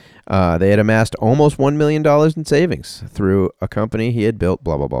cancer. They had amassed almost $1 million in savings through a company he had built,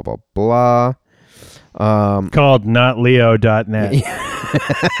 blah, blah, blah, blah, blah. Called notleo.net.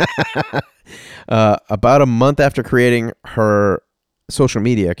 About a month after creating her social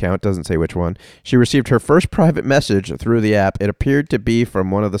media account, doesn't say which one, she received her first private message through the app. It appeared to be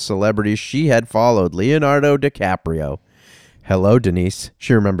from one of the celebrities she had followed, Leonardo DiCaprio. Hello, Denise.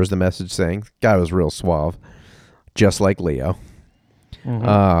 She remembers the message saying, guy was real suave, just like Leo.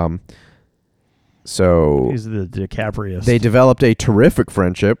 So He's the DiCaprio. they developed a terrific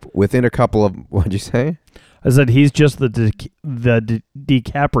friendship within a couple of, what'd you say? I said he's just the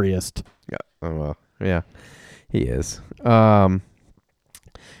DiCaprio. Yeah. Oh, well, yeah, he is.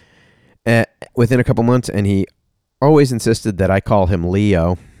 Within a couple months, and he always insisted that I call him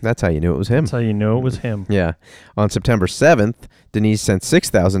Leo. That's how you knew it was him. That's how you know it was him. Yeah. On September 7th, Denise sent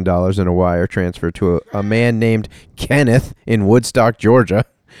 $6,000 in a wire transfer to a man named Kenneth in Woodstock, Georgia,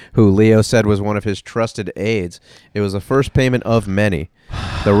 who Leo said was one of his trusted aides. It was the first payment of many.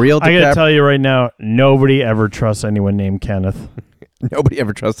 The real I got to tell you right now, nobody ever trusts anyone named Kenneth. Nobody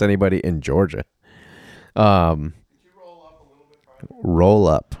ever trusts anybody in Georgia. Roll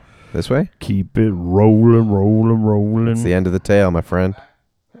up. This way? Keep it rolling, rolling, rolling. It's the end of the tail, my friend.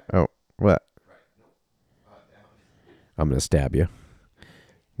 Oh, what? I'm going to stab you.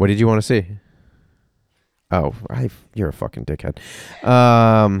 What did you want to see? Oh, you're a fucking dickhead.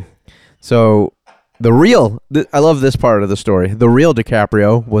 So, I love this part of the story. The real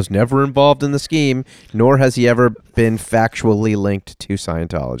DiCaprio was never involved in the scheme, nor has he ever been factually linked to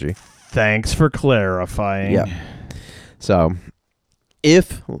Scientology. Thanks for clarifying. Yeah. So, I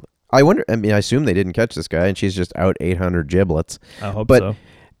assume they didn't catch this guy, and she's just out 800 giblets. I hope But so.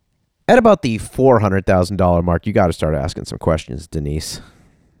 at about the $400,000 mark, you got to start asking some questions, Denise.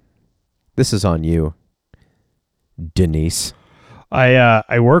 This is on you, Denise.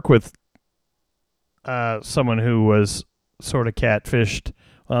 I work with someone who was sort of catfished.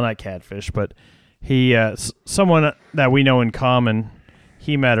 Well, not catfished, but he someone that we know in common.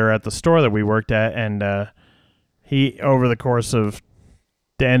 He met her at the store that we worked at, and he, over the course of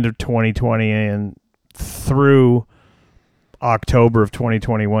the end of 2020 and through October of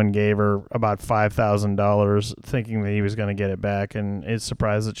 2021, gave her about $5,000, thinking that he was going to get it back, and is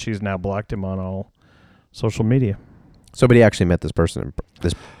surprised that she's now blocked him on all social media. Somebody actually met this person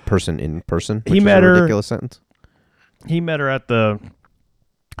in person. Which He is met a her- ridiculous sentence. He met her at the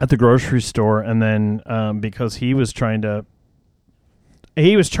grocery store, and then because he was trying to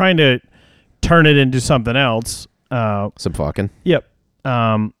turn it into something else. Some fucking. Yep.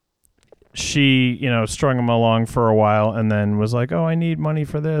 She, strung him along for a while, and then was like, "Oh, I need money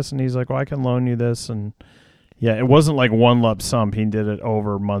for this," and he's like, "Well, I can loan you this," and yeah, it wasn't like one lump sum. He did it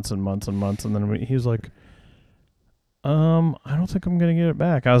over months and months and months, and then he was like, I don't think I'm gonna get it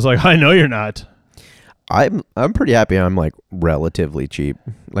back. I was like, I know you're not. I'm pretty happy I'm like relatively cheap.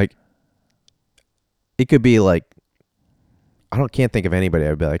 Like it could be like can't think of anybody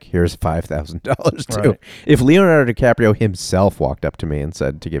I'd be like, here's $5,000 to. Right. If Leonardo DiCaprio himself walked up to me and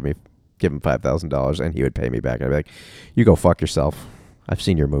said to give him $5,000 and he would pay me back, I'd be like, you go fuck yourself. I've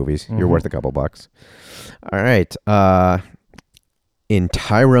seen your movies. You're worth a couple bucks. All right. In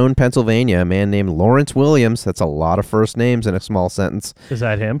Tyrone, Pennsylvania, a man named Lawrence Williams, that's a lot of first names in a small sentence. Is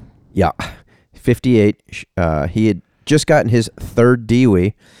that him? Yeah. 58. He had just gotten his third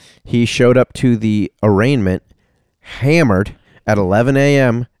DWI. He showed up to the arraignment hammered at 11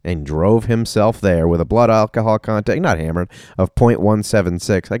 a.m. and drove himself there with a blood alcohol content, not hammered, of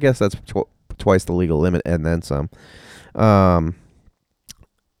 0.176. I guess that's twice the legal limit and then some. The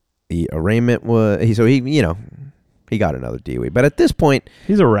arraignment was, he got another DWI. But at this point,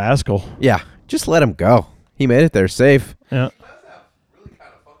 He's a rascal. yeah, just let him go. He made it there safe. Yeah. Really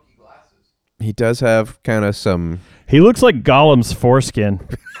kind of funky glasses. He does have kind of some... He looks like Gollum's foreskin.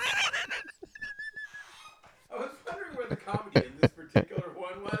 I was wondering where the comedy in this particular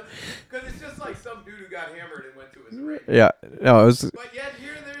one was, because it's just like some dude who got hammered and went to his rave. Yeah, no, it was... But yet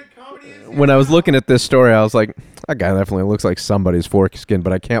here the comedy is. When I was looking at this story, I was like, that guy definitely looks like somebody's foreskin,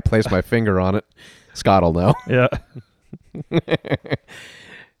 but I can't place my finger on it. Scott will know. Yeah.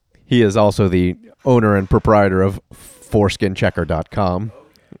 He is also the owner and proprietor of foreskinchecker.com.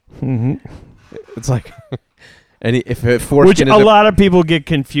 Mm-hmm. It's like, if Which foreskin a is lot of people get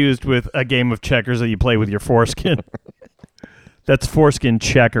confused with a game of checkers that you play with your foreskin. That's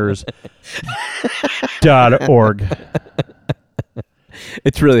foreskincheckers.org.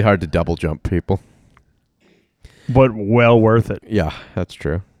 it's really hard to double jump people. But well worth it. Yeah, that's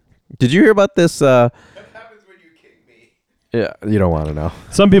true. Did you hear about this? What happens when you kick me? Yeah, you don't want to know.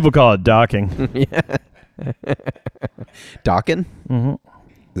 Some people call it docking. Docking? Mm-hmm.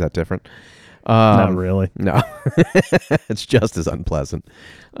 Is that different? Not really. No, it's just as unpleasant.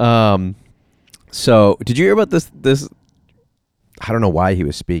 So, did you hear about this? I don't know why he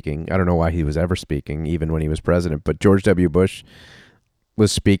was speaking. I don't know why he was ever speaking, even when he was president. But George W. Bush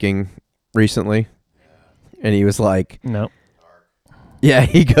was speaking recently, and he was like, No. yeah,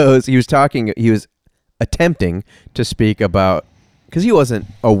 he was attempting to speak about, because he wasn't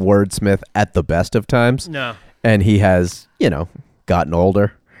a wordsmith at the best of times. No. And he has, gotten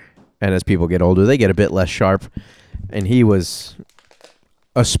older. And as people get older, they get a bit less sharp. And he was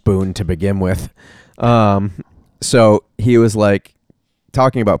a spoon to begin with. So he was like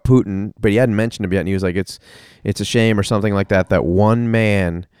talking about Putin, but he hadn't mentioned him yet. And he was like, it's a shame or something like that one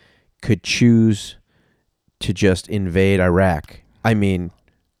man could choose to just invade Iraq. I mean,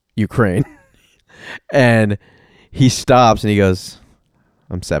 Ukraine. And he stops and he goes,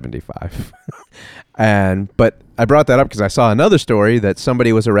 I'm 75. But I brought that up because I saw another story that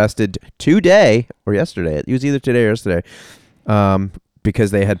somebody was arrested today or yesterday. It was either today or yesterday,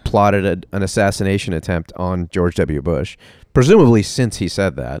 because they had plotted an assassination attempt on George W. Bush, presumably since he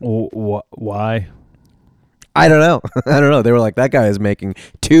said that. Why? I don't know. They were like, that guy is making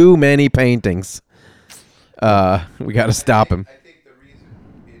too many paintings. We got to stop him. I think the reason,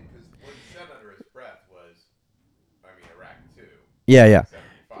 because what he said under his breath was, Iraq too. Yeah.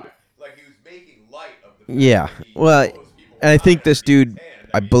 75. Like he was making light of the fact Yeah. that he Well, knows people and I think died this every dude, hand.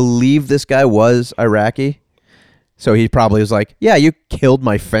 I believe this guy was Iraqi. So he probably was like, yeah, you killed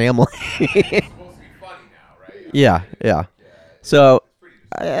my family. It's supposed to be funny now, right? Yeah. So,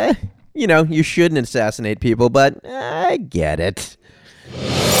 you shouldn't assassinate people, but I get it.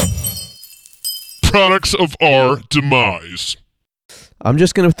 Products of our demise. I'm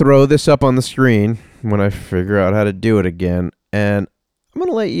just going to throw this up on the screen when I figure out how to do it again. And I'm going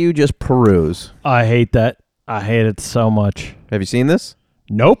to let you just peruse. I hate that. I hate it so much. Have you seen this?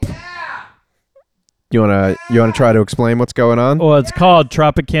 Nope. You want to try to explain what's going on? Well, it's called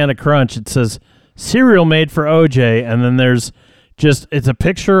Tropicana Crunch. It says cereal made for OJ, and then there's it's a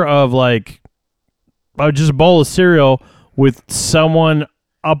picture of just a bowl of cereal with someone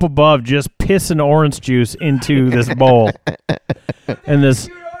up above just pissing orange juice into this bowl. And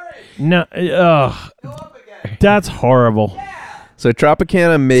that's horrible. So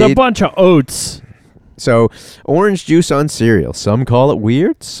Tropicana It's a made bunch of oats. orange juice on cereal. Some call it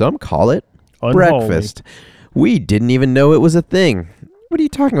weird, some call it Unholy. breakfast. We didn't even know it was a thing. What are you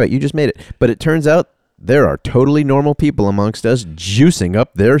talking about? You just made it. But it turns out there are totally normal people amongst us juicing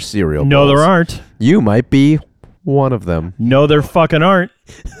up their cereal No, bowls. there aren't. You might be one of them. No, there fucking aren't.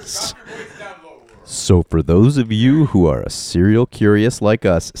 So for those of you who are a cereal curious like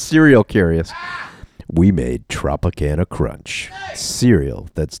us, we made Tropicana Crunch. Cereal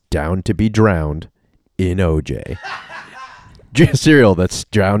that's down to be drowned in OJ. Cereal that's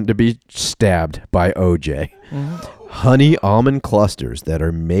drowned to be stabbed by OJ. Honey almond clusters that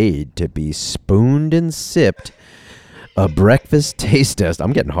are made to be spooned and sipped. A breakfast taste test.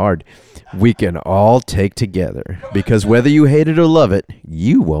 I'm getting hard. We can all take together, because whether you hate it or love it,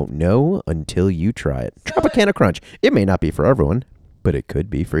 you won't know until you try it. Tropicana Crunch. It may not be for everyone, but it could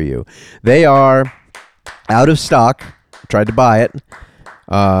be for you. They are out of stock. Tried to buy it.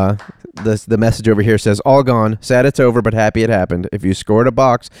 The message over here says, all gone. Sad it's over, but happy it happened. If you scored a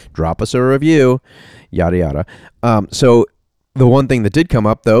box, drop us a review. Yada, yada. So the one thing that did come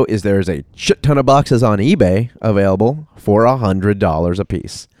up, though, is there's a shit ton of boxes on eBay available for $100 a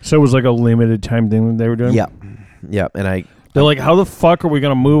piece. So it was like a limited time thing they were doing? Yep. And They're like, how the fuck are we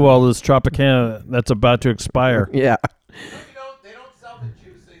going to move all this Tropicana that's about to expire? yeah. They don't sell the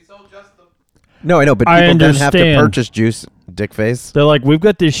juice. They sell just the. No, I know, but I people don't have to understand. purchase juice, dickface. They're like, we've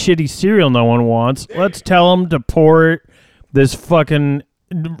got this shitty cereal no one wants. Let's tell them to pour this fucking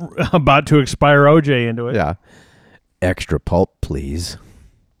about to expire OJ into it. Yeah. Extra pulp, please.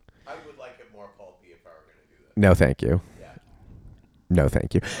 I would like it more pulpy if I were going to do that. No, thank you. No,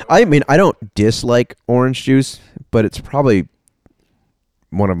 thank you. I mean, I don't dislike orange juice, but it's probably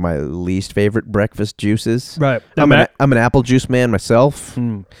one of my least favorite breakfast juices. Right. I'm an apple juice man myself,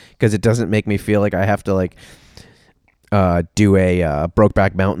 because it doesn't make me feel like I have to do a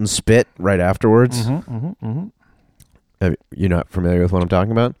Brokeback Mountain spit right afterwards. You're not familiar with what I'm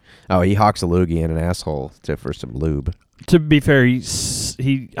talking about? Oh, he hawks a loogie in an asshole for some lube. To be fair,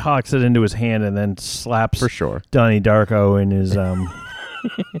 he hawks it into his hand and then slaps For sure. Donnie Darko in his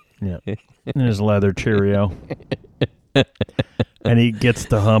in his leather Cheerio, and he gets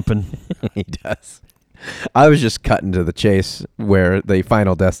to humping. He does. I was just cutting to the chase where the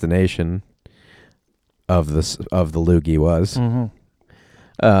final destination of the loogie was.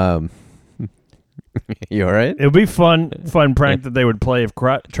 You all right? It would be fun prank that they would play if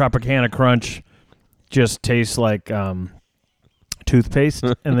Tropicana Crunch just tastes like toothpaste,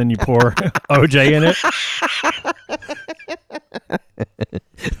 and then you pour OJ in it.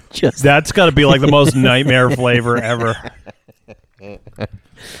 That's got to be like the most nightmare flavor ever.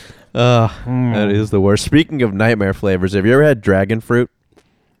 That is the worst. Speaking of nightmare flavors, have you ever had dragon fruit?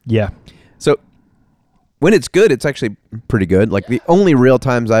 Yeah. So when it's good, it's actually pretty good. Like the only real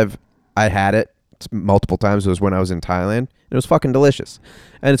times I had it multiple times was when I was in Thailand. It was fucking delicious,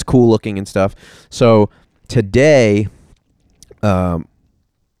 and it's cool looking and stuff. So today, the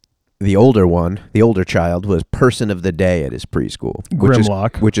older child was person of the day at his preschool,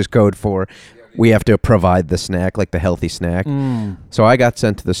 Grimlock. which is code for we have to provide the snack, like the healthy snack. So I got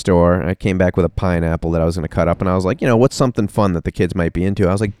sent to the store. I came back with a pineapple that I was going to cut up, and I was like, what's something fun that the kids might be into?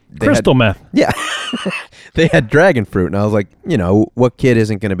 I was like, Crystal meth. Yeah. They had dragon fruit, and I was like, what kid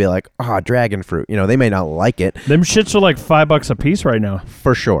isn't going to be like, dragon fruit? They may not like it. Them shits are like $5 a piece right now.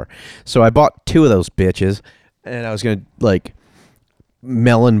 For sure. So I bought 2 of those bitches, and I was going to, like,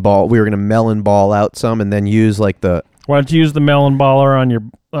 melon ball. We were going to melon ball out some and then use, like, the... Why don't you use the melon baller on your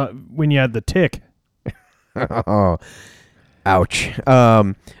when you had the tick? Oh, ouch. I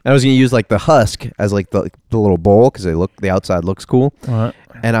was going to use, like, the husk as, like, the little bowl because the outside looks cool.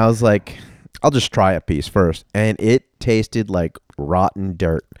 And I was like... I'll just try a piece first. And it tasted like rotten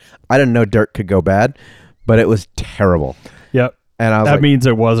dirt. I didn't know dirt could go bad, but it was terrible. Yep. And I was that means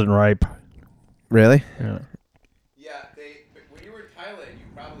it wasn't ripe. Really? Yeah. Yeah, when you were in Thailand, you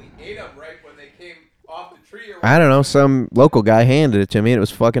probably ate them right when they came off the tree. Or I don't know. Some local guy handed it to me, and it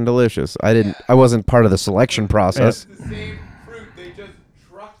was fucking delicious. I wasn't part of the selection process. It's the same fruit. They just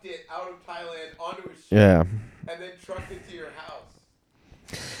trucked it out of Thailand onto a ship. Yeah. And then trucked it to your house.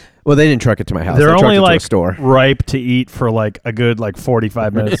 Well, they didn't truck it to my house. They're they trucked only it to a like store. ripe to eat for like a good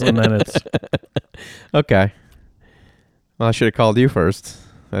 45 minutes, and then it's Okay. Well, I should have called you first.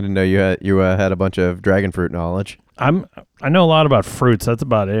 I didn't know you had a bunch of dragon fruit knowledge. I know a lot about fruits. That's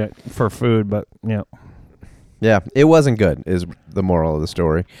about it for food, but yeah. Yeah, it wasn't good. Is the moral of the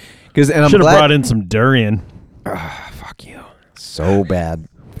story? Because I'm Should have glad. brought in some durian. Fuck you. So bad.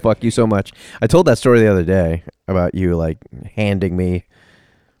 Fuck you so much. I told that story the other day about you like handing me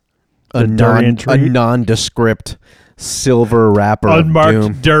a durian treat? nondescript silver wrapper of doom.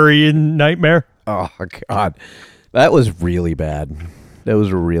 Unmarked durian nightmare. Oh God, that was really bad. That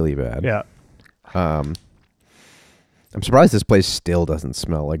was really bad. Yeah. I'm surprised this place still doesn't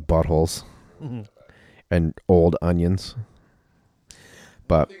smell like buttholes and old onions.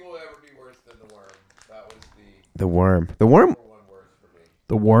 But Nothing will ever be worse than the worm. That was the worm. The worm. one worse for me.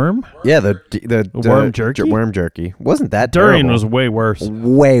 The worm? Yeah, the worm jerky? Worm jerky wasn't that Durian terrible. was way worse.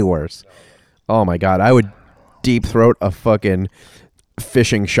 Way worse. Oh my God, I would deep throat a fucking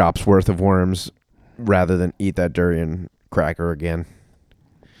fishing shop's worth of worms rather than eat that durian cracker again.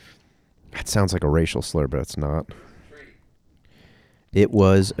 That sounds like a racial slur, but it's not. It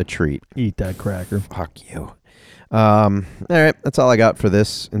was a treat. Eat that cracker. Fuck you. All right, that's all I got for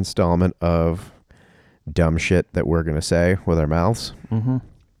this installment of dumb shit that we're gonna say with our mouths. Mm-hmm.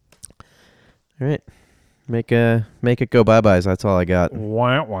 All right, make it go bye byes. That's all I got.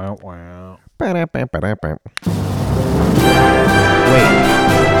 Wow, wow, wow. Wait.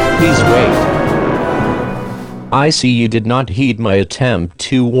 Please wait. I see you did not heed my attempt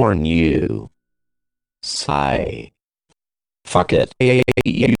to warn you. Sigh. Fuck it.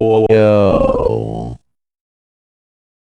 Yo.